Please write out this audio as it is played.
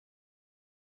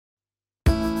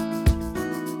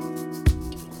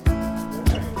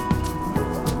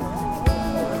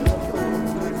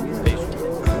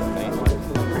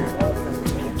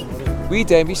We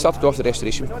started off the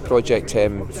restoration project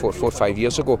 4 or 5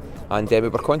 years ago, and we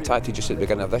were contacted just at the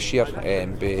beginning of this year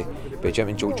by Jim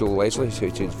and Joe Leslie, who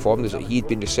informed us that he'd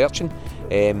been researching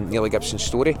Neilly Gibson's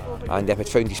story and had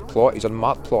found his plot, his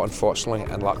unmarked plot unfortunately,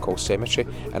 in Larkhall Cemetery,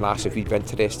 and asked if we'd be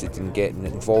interested in getting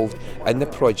involved in the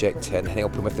project and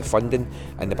helping with the funding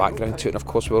and the background to it. And of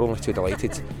course we were only too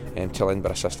delighted to lend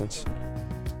our assistance.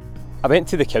 I went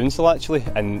to the council actually,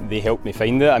 and they helped me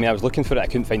find it. I mean, I was looking for it, I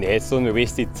couldn't find the headstone. We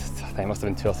wasted, I think it must have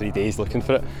been 2 or 3 days looking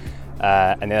for it.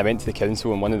 And then I went to the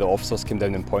council and one of the officers came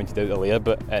down and pointed out the layer,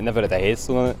 but it never had a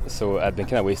headstone on it, so I'd been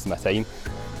kind of wasting my time.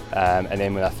 And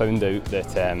then when I found out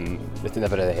that it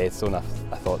never had a headstone, I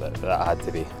thought that had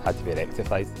to be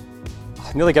rectified.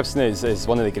 Neilly Gibson is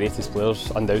one of the greatest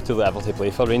players undoubtedly ever to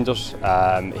play for Rangers.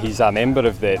 He's a member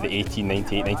of the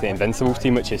 1898-99 Invincibles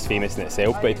team, which is famous in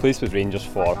itself, but he plays with Rangers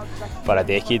for a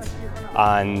decade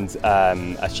and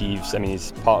achieves, I mean,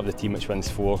 he's part of the team which wins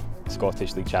 4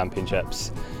 Scottish League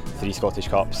Championships, 3 Scottish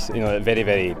Cups, you know, a very,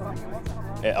 very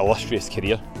illustrious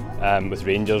career with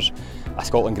Rangers. A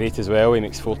Scotland great as well, he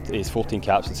makes 14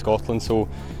 caps in Scotland, so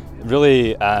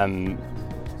really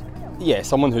yeah,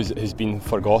 someone who's been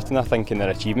forgotten, I think, and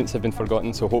their achievements have been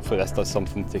forgotten, so hopefully this does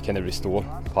something to kind of restore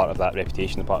part of that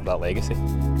reputation and part of that legacy.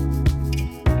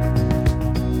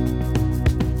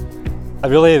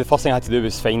 The first thing I had to do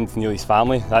was find Neilly's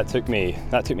family. That took me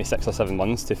 6 or 7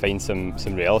 months to find some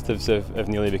relatives of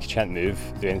Neilly, because you can't do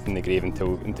anything in the grave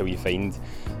until you find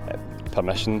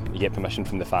permission. You get permission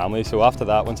from the family. So after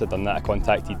that, once I'd done that, I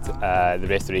contacted the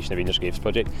Restoration of Rangers Graves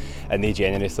project, and they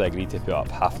generously agreed to put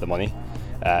up half the money,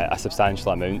 a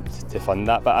substantial amount to fund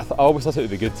that. But I always thought it would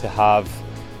be good to have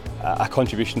a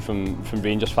contribution from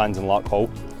Rangers fans in Larkhall.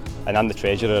 And I'm the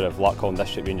treasurer of Larkhall and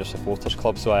District Rangers Supporters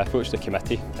Club, so I approached the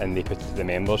committee and they put the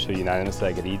members who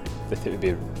unanimously agreed that it would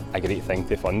be a great thing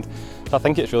to fund. So I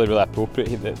think it's really, really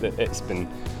appropriate that it's been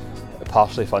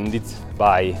partially funded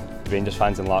by Rangers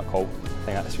fans in Larkhall. I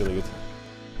think that's really good.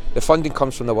 The funding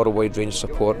comes from the worldwide Rangers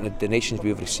support, and the donations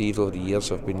we've received over the years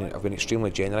have been extremely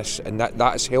generous, and that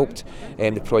has helped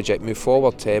the project move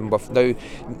forward. With now,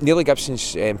 Neilly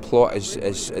Gibson's plot is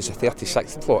a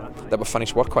 36th plot that we've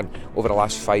finished work on over the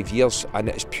last 5 years, and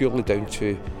it is purely down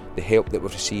to the help that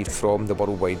we've received from the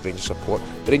worldwide Rangers support.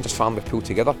 The Rangers family pulled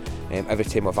together every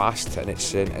time we've asked, and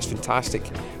it's fantastic,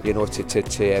 you know, to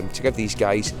give these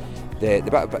guys the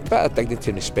bit of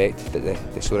dignity and respect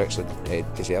that they so actually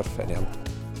deserve and earn.